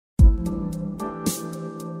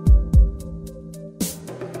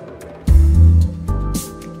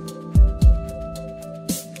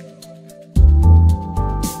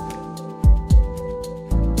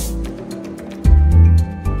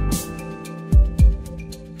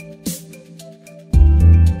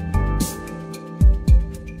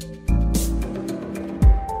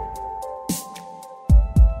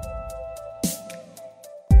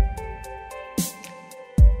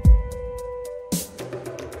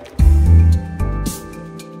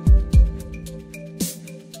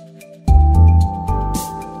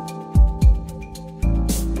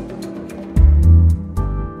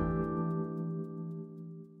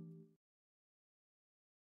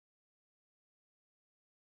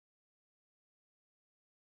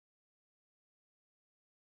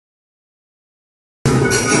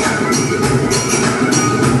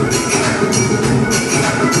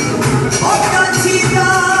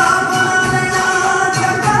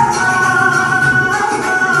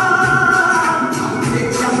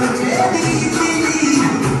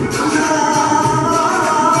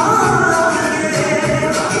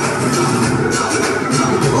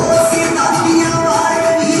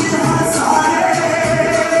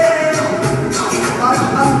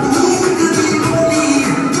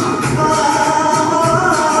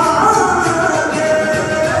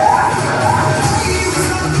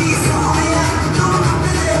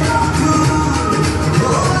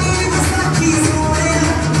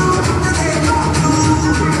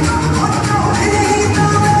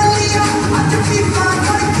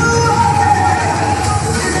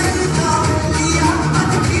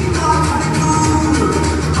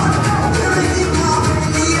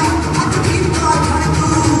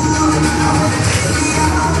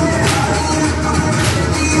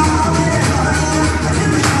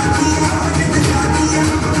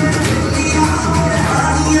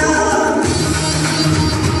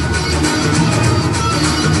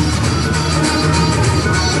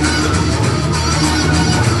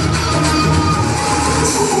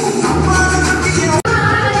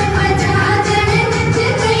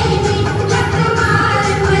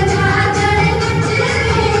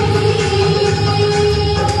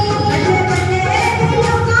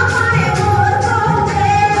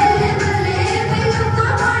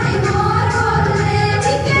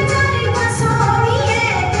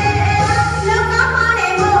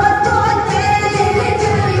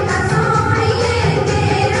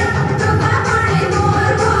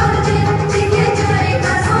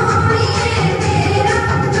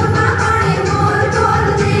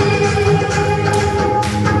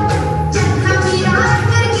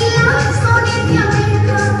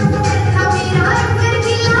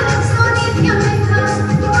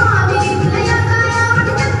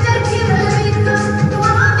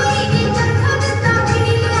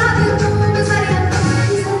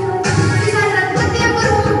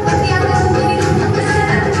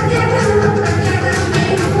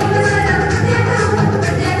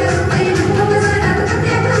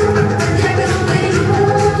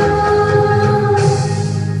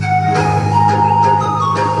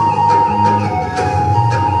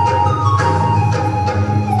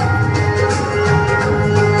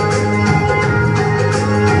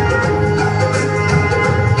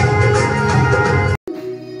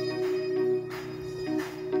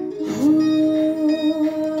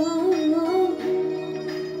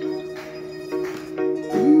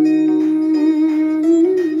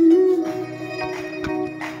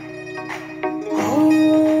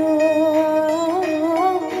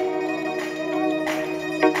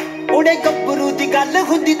उड़े गब्बरू दी गल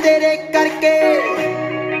हुंदी तेरे करके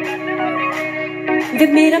वे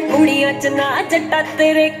मेरा कुड़ियां च ना जट्टा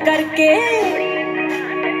तेरे करके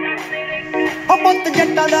पुत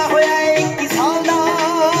जट्टा दा होया 21 साल दा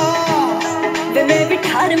वे मैं भी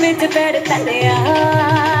 18वें च पैर तलिया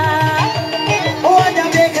ओ आजा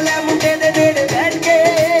देख ले मुंडे दे नेड़े बैठ के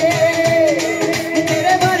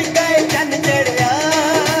तेरे वर्गा ए चन्न चढ़िया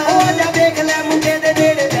ओ आजा देख ले मुंडे दे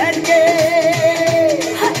नेड़े बैठ के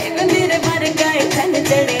हाय वे मेरे वर्गा ए चन्न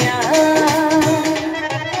चढ़िया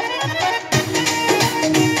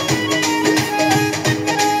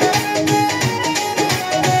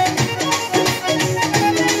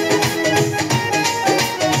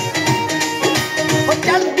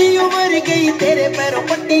तेरे पैरों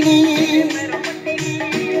पट्टी नी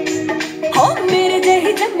हो मेरे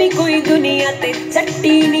जही जम्मी कोई दुनिया ते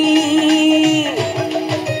चट्टी नी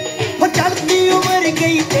वो चलती उम्र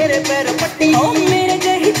गई तेरे पैरों पट्टी हो मेरे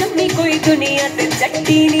जही जम्मी कोई दुनिया ते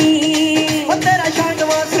चट्टी नी वो तेरा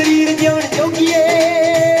शांतवा शरीर जीवन जोगिए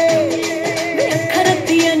वे अखर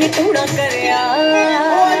दिया नी टूणा करया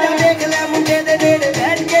ओ आजा देख ले मुंडे दे नेड़े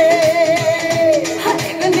बैठ के हाय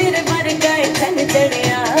वे मेरे वर्गा ए चन्न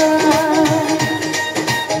चढ़िया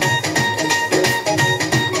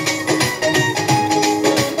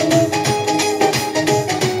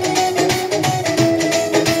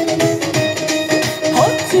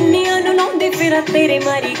तेरे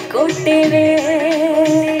मारी कोटे वे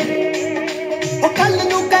वो कल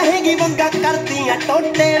नू कहेगी वंगा करदियां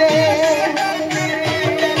टोटे वे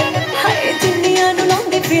हाय चुन्नियां नू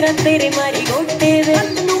लाउंदी फिरां तेरे मारी कोटे वे कल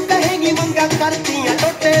नू कहेगी वंगा करदियां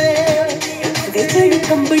टोटे वे जड़ी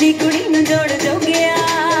कंबड़ी कुड़ी नू जोड़ जो गया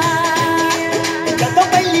जदों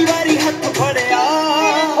पहली बारी हथ फड़िया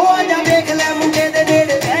ओ आजा देख ले मुंडे दे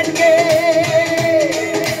नेड़े बैठ के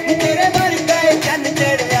तेरे वर्गा ए चन्न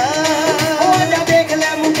चढ़िया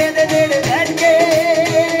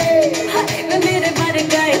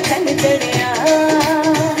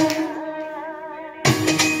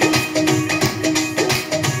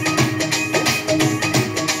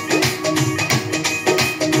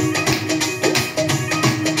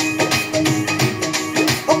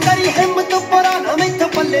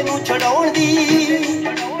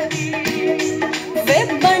वे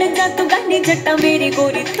बन जा तू गानी जट्टा मेरी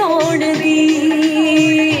गोरी तोड़ दी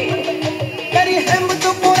करी हिम्मत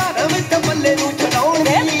पूरा रवित पल्ले नू छड़ाउण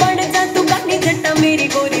दी वे बन जा तू गानी जट्टा मेरी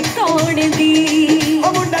गोरी तोड़ दी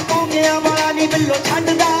ओ मुंडा कोंगिया वाला नी बिल्लो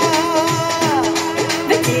छड्डदा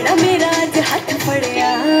वे जेड़ा मेरा अज हथ फड़िया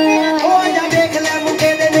ओ आजा देख ले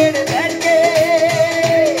मुंडे दे नेड़े बैठ के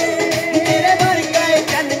तेरे वर्गा ए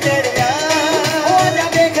चन्न चढ़िया ओ आजा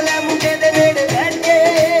देख ले मुंडे दे नेड़े बैठ के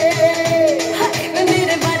हाय वे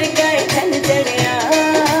मेरे वर्गा ए चन्न चढ़िया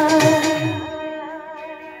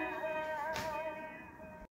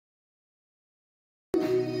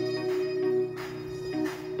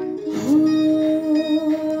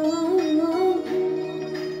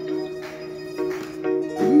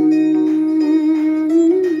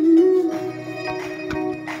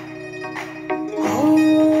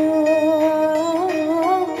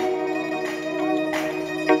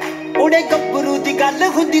उड़े गब्बरू दी गल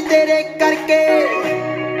हुंदी तेरे करके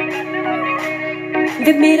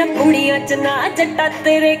वे मेरा कुड़ियां च ना जट्टा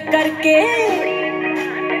तेरे करके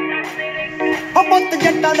पुत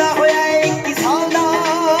जट्टा दा होया 21 साल दा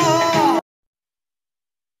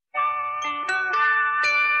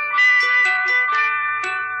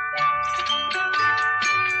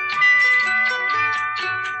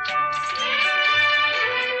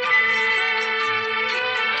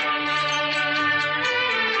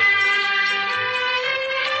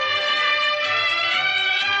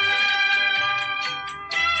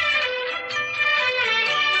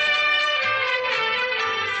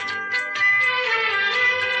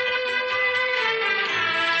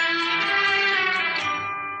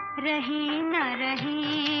रहे न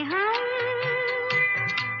रहे हम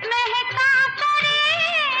महका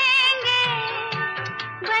करेंगे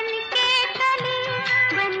बनके कली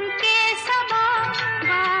बनके सबा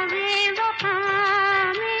बागे वफा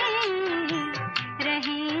में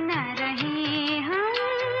रहे न रहे हम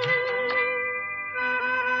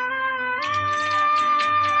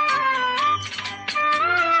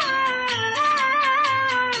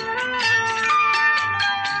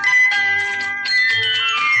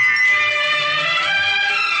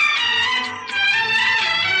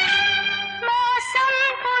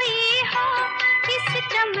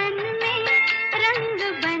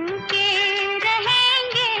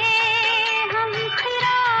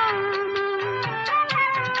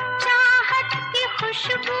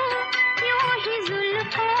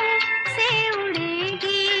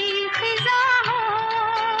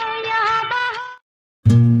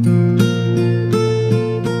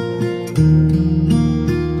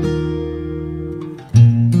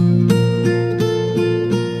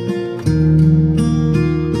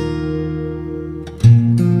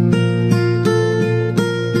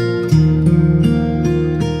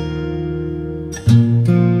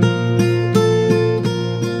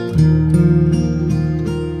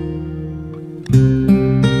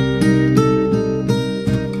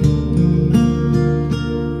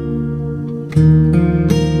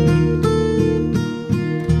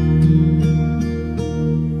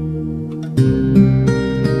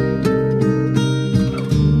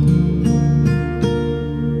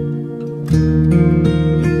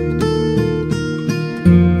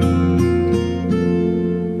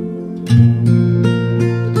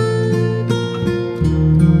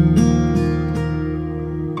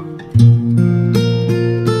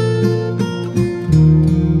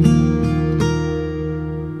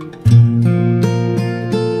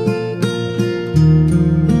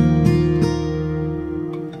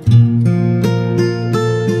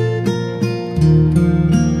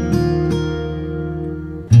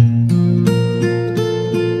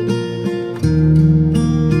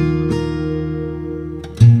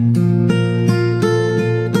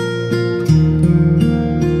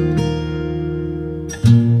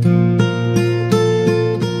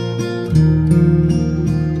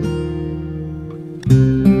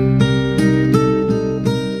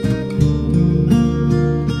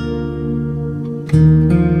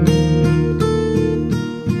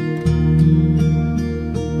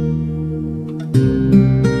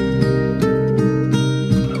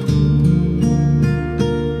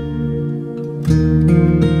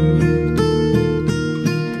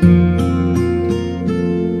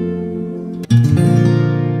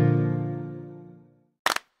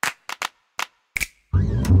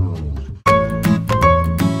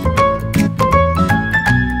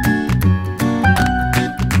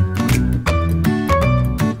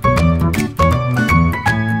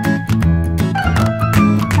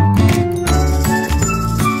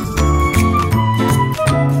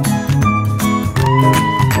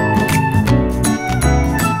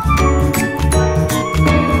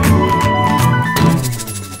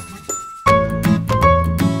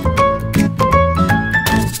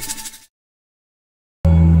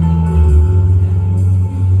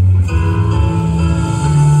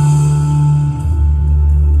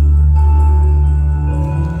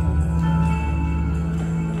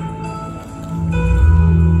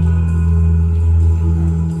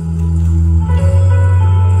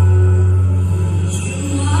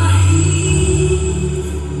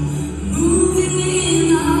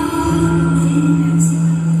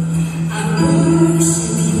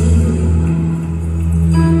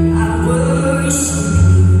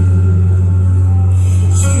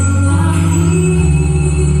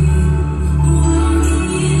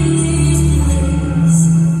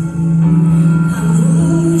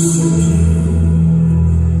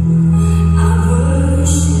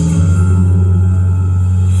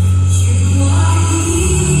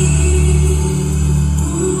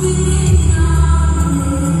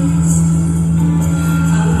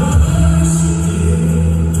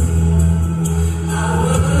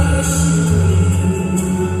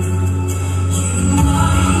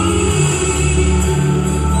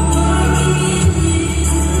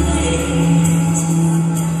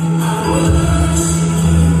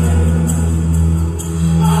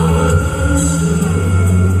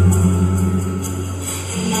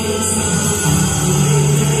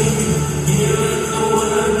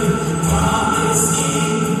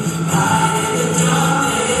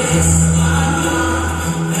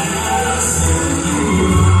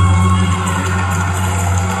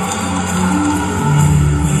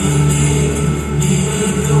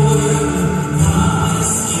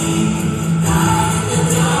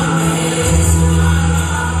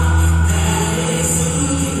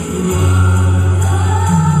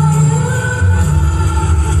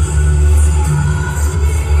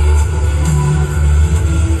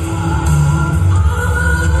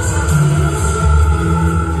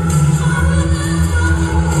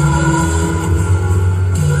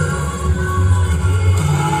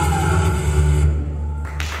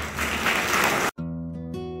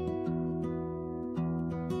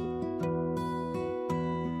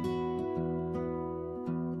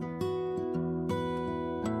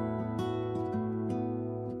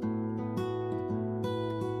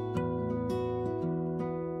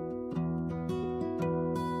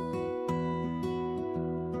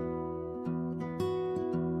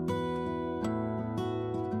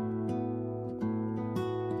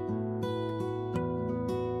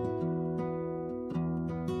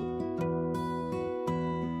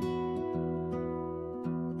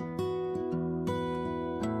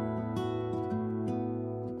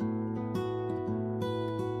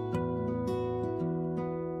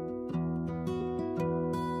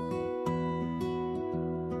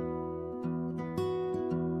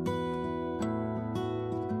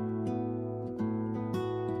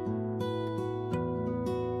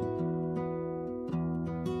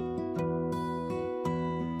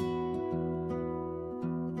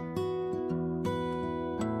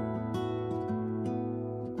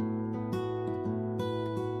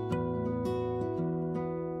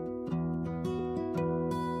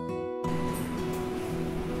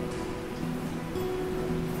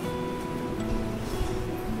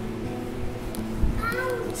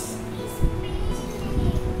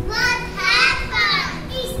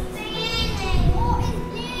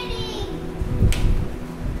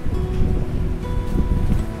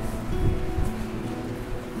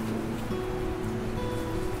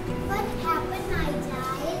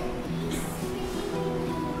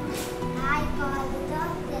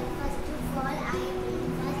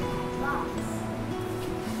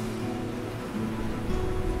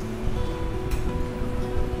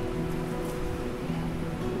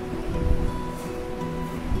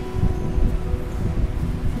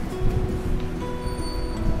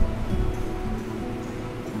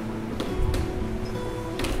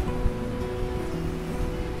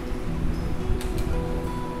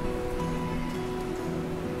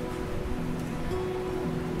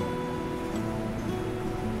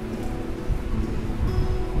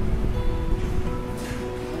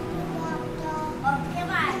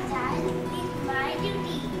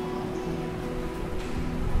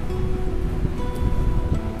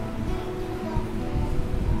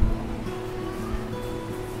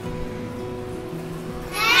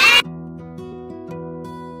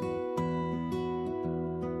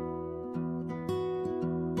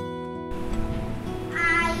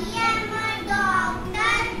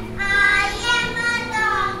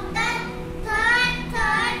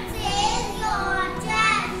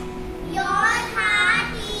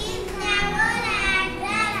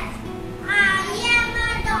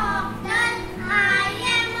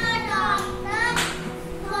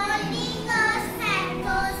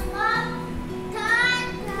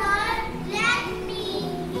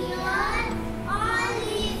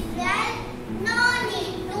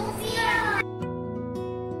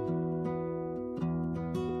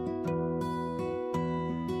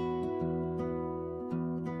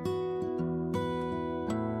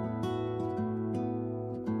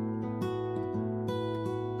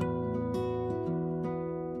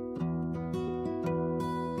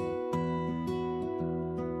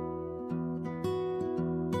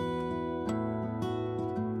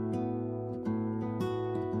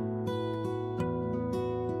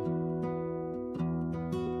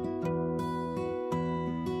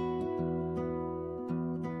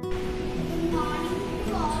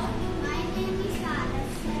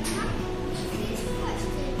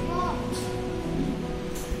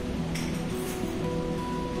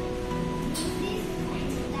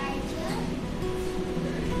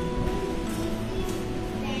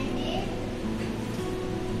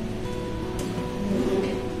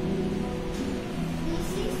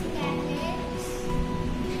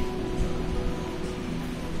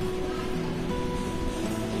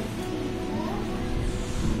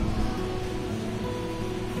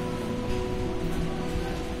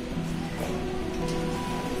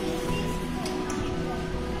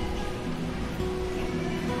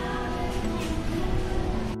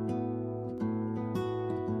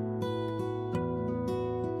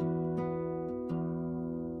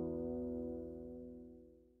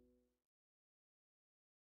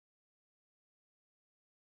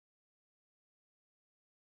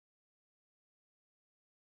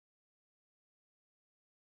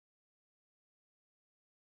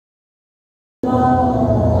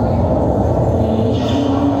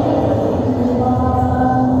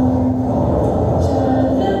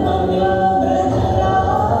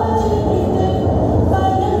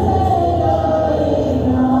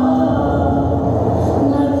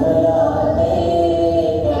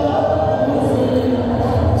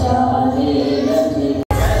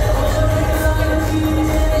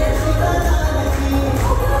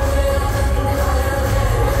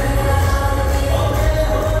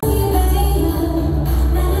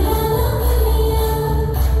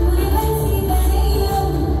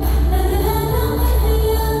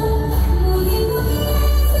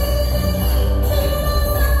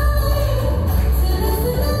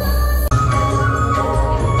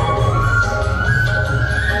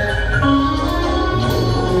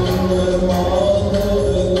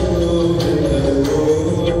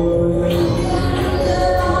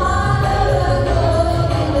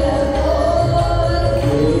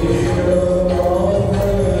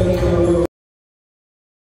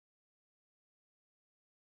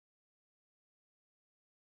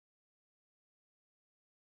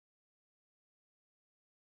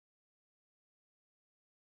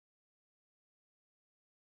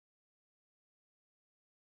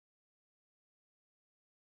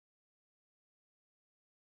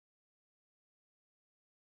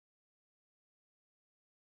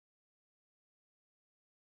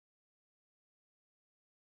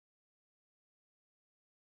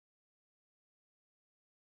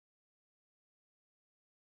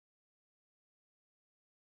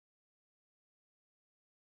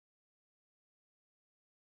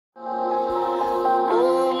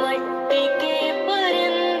मट्टी के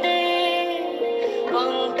परिंदे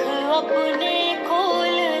पंख अपने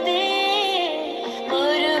खोल दे,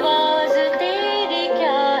 परवाज़ तेरी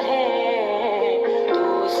क्या है तू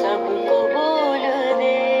सबको बोल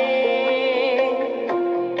दे।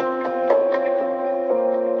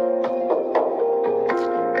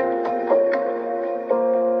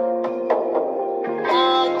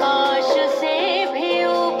 आकाश से भी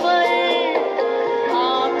ऊपर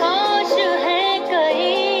आकाश है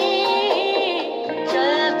कहीं,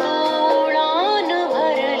 चल तू उड़ान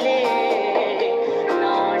भर ले,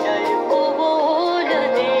 ना डर को बोल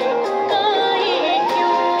दे। काहे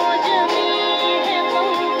क्यों जमी है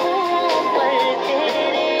पंखों पर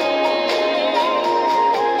तेरे,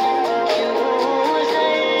 क्यों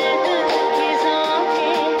सर्द खिज़ां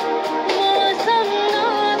के मौसम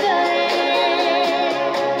आ गए,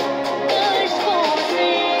 अश्कों से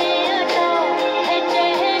अटा है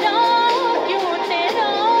चेहरा क्यों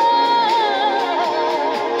तेरा,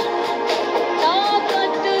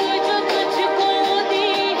 ताकत जो तुझको दी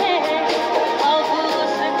है अब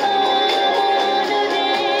उसका मोल दे।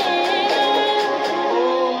 ओ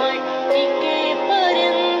मट्टी के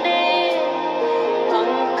परिंदे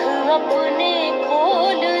पंख अपने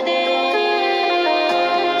खोल दे।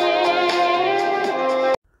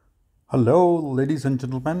 Hello, ladies and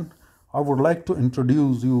gentlemen. I would like to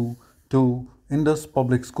introduce you to Indus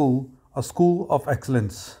Public School, a school of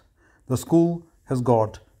excellence. The school has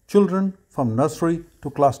got children from nursery to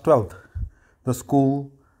class 12th. The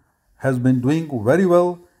school has been doing very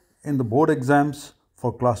well in the board exams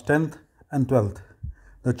for class 10th and 12th.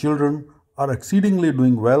 The children are exceedingly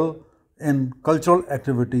doing well in cultural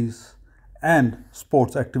activities and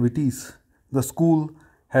sports activities. The school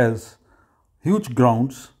has huge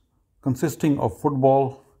grounds consisting of football,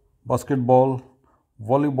 basketball,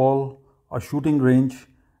 volleyball, a shooting range,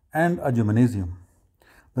 and a gymnasium.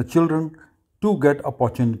 The children too get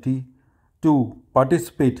opportunity to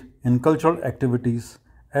participate in cultural activities,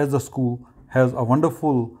 as the school has a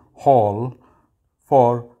wonderful hall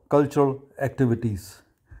for cultural activities.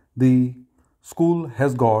 The school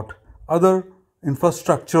has got other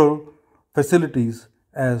infrastructural facilities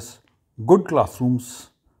as good classrooms,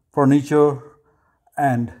 furniture,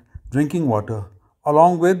 and drinking water,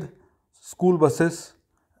 along with school buses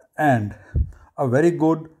and a very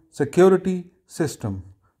good security system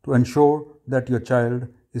to ensure that your child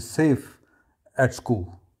is safe at school.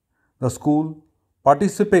 The school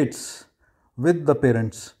participates with the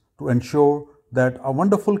parents to ensure that a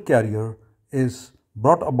wonderful career is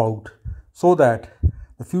brought about so that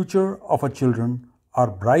the future of our children are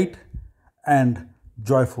bright and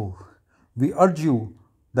joyful. We urge you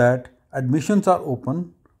that admissions are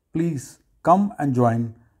open. Please come and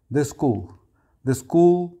join this school. This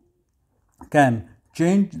school can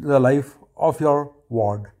change the life of your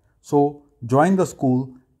ward. So join the school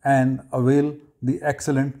and avail the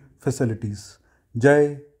excellent facilities.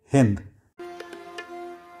 Jai Hind.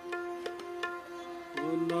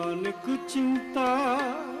 ओ नानक चिंता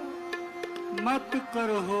मत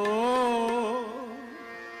करो,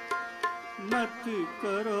 मत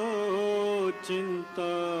करो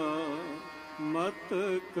चिंता मत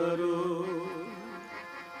करो,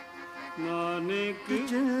 नानक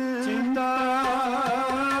चिंता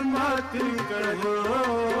मत करो,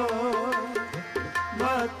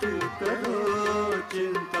 मत करो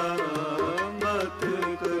चिंता मत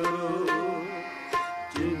करो,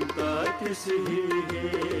 चिंता किसी है,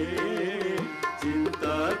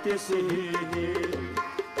 चिंता किसी है,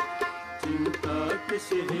 चिंता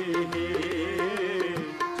किसी है,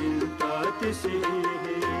 चिंता किसी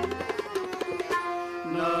है,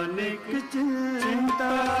 नानक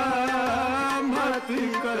चिंता मत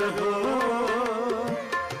करो,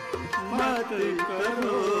 मत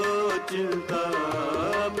करो चिंता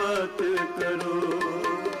मत करो,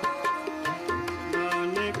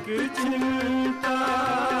 नानक चिंता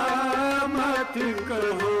मत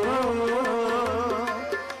करो,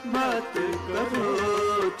 मत करो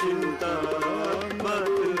चिंता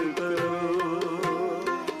मत करो।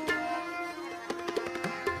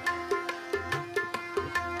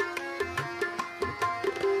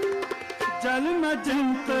 जल न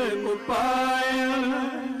जंत उपाय,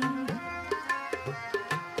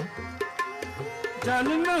 जल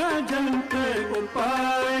न जंत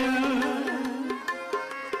उपाय,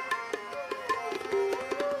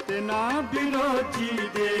 तिना बिरोची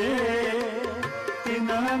दे,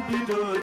 तिना बिरोची